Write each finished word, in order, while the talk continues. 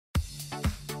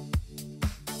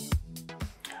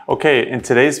Okay, in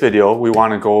today's video, we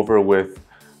want to go over with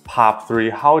POP 3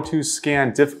 how to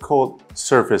scan difficult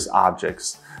surface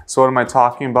objects. So what am I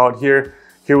talking about here?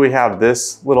 Here we have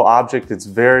this little object. It's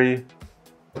very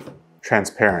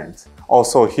transparent.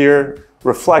 Also here,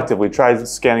 reflective. We tried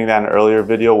scanning that in an earlier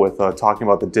video with talking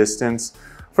about the distance.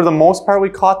 For the most part, we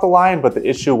caught the line, but the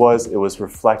issue was it was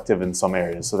reflective in some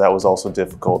areas, so that was also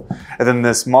difficult. And then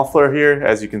this muffler here,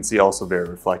 as you can see, also very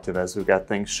reflective as we've got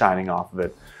things shining off of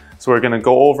it. So we're gonna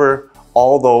go over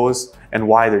all those and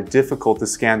why they're difficult to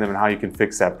scan them and how you can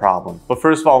fix that problem. But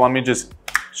first of all, let me just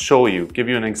show you, give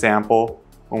you an example.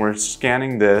 When we're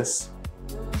scanning this,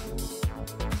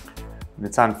 and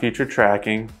it's on feature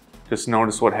tracking, just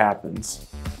notice what happens.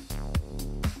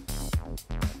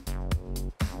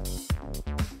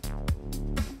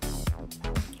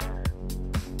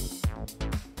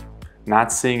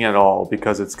 Not seeing it at all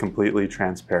because it's completely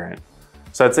transparent.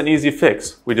 So that's an easy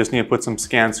fix. We just need to put some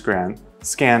scan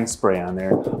spray on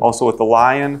there. Also with the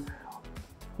lion,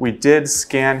 we did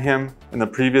scan him in the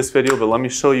previous video, but let me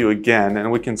show you again,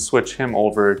 and we can switch him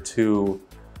over to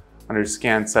under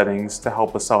scan settings to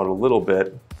help us out a little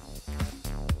bit.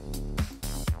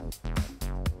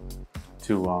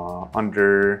 To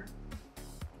under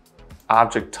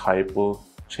object type, we'll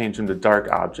change him to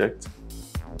dark object.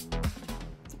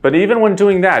 But even when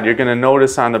doing that, you're gonna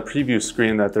notice on the preview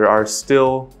screen that there are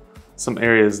still some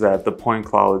areas that the point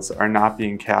clouds are not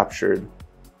being captured.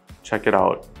 Check it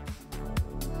out.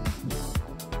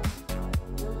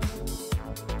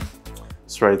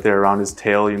 It's right there around his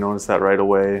tail, you notice that right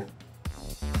away.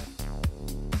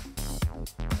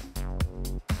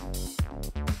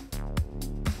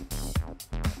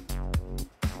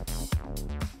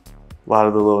 A lot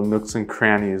of the little nooks and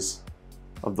crannies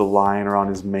of the line around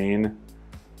his mane.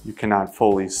 You cannot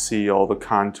fully see all the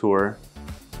contour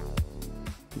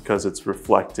because it's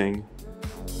reflecting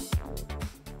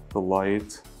the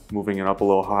light, moving it up a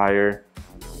little higher.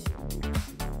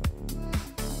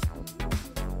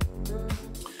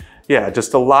 Yeah,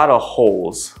 just a lot of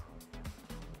holes.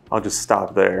 I'll just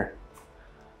stop there.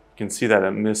 You can see that it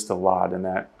missed a lot in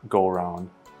that go around.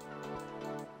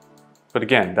 But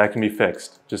again, that can be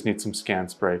fixed. Just need some scan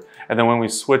spray. And then when we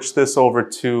switch this over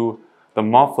to the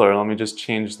muffler, let me just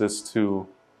change this to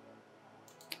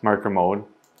marker mode,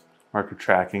 marker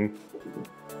tracking.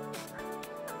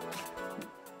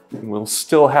 And we'll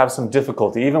still have some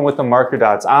difficulty. Even with the marker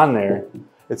dots on there,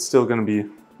 it's still gonna be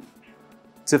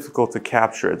difficult to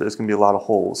capture. There's gonna be a lot of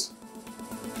holes.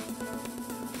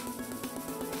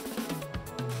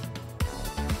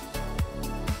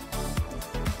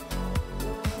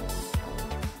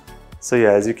 So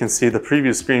yeah, as you can see, the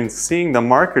preview screen, seeing the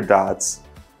marker dots,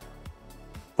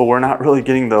 but we're not really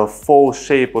getting the full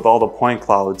shape with all the point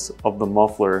clouds of the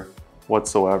muffler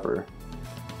whatsoever.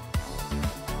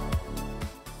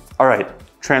 All right,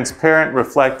 transparent,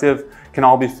 reflective, can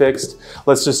all be fixed.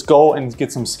 Let's just go and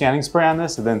get some scanning spray on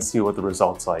this and then see what the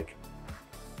result's like.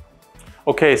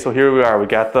 Okay, so here we are. We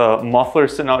got the muffler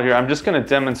sitting out here. I'm just gonna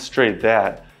demonstrate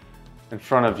that in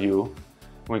front of you.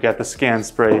 We got the scan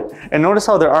spray. And notice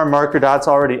how there are marker dots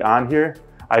already on here.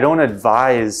 I don't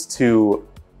advise to,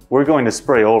 we're going to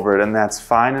spray over it and that's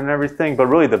fine and everything, but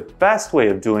really the best way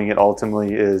of doing it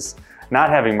ultimately is not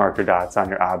having marker dots on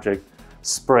your object,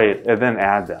 spray it and then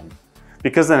add them.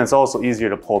 Because then it's also easier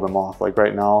to pull them off. Like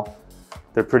right now,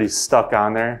 they're pretty stuck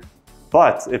on there.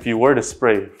 But if you were to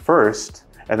spray first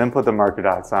and then put the marker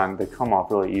dots on, they come off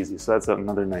really easy. So that's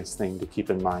another nice thing to keep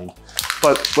in mind.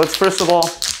 But let's first of all,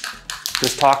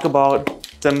 just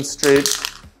demonstrate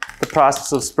the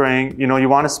process of spraying. You know, you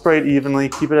want to spray it evenly,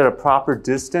 keep it at a proper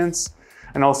distance.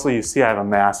 And also you see I have a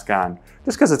mask on,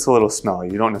 just because it's a little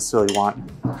smelly. You don't necessarily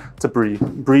want to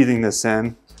breathing this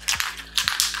in.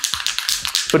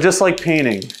 But just like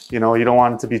painting, you know, you don't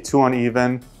want it to be too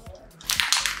uneven.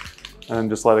 And then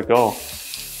just let it go.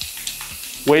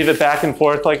 Wave it back and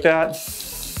forth like that.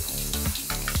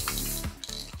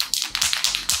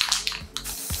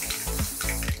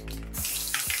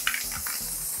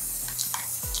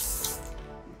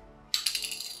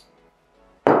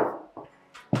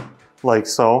 Like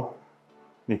so.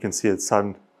 You can see it's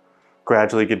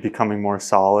gradually becoming more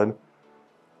solid.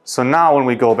 So now when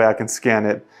we go back and scan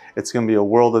it, it's going to be a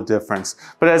world of difference.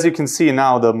 But as you can see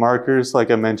now, the markers, like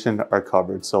I mentioned, are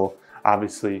covered. So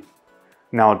obviously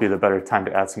now would be the better time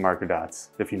to add some marker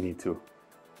dots if you need to.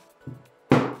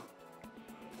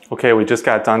 Okay, we just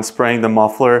got done spraying the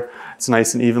muffler. It's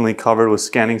nice and evenly covered with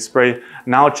scanning spray.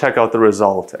 Now check out the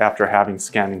result after having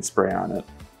scanning spray on it.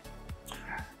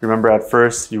 Remember at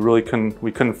first, we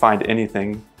couldn't find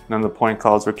anything. None of the point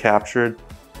clouds were captured.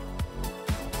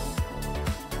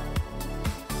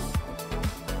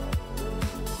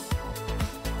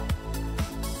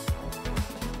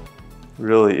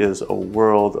 really is a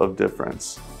world of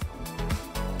difference.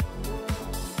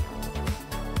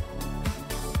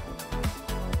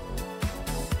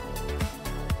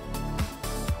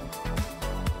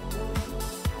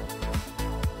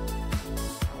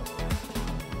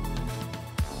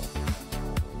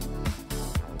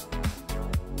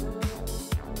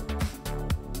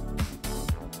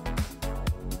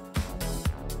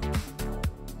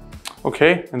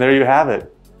 Okay, and there you have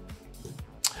it.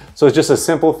 So it's just a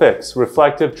simple fix.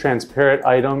 Reflective, transparent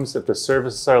items, if the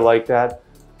surfaces are like that,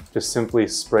 just simply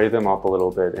spray them up a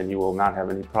little bit and you will not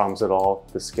have any problems at all.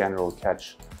 The scanner will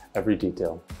catch every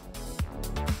detail.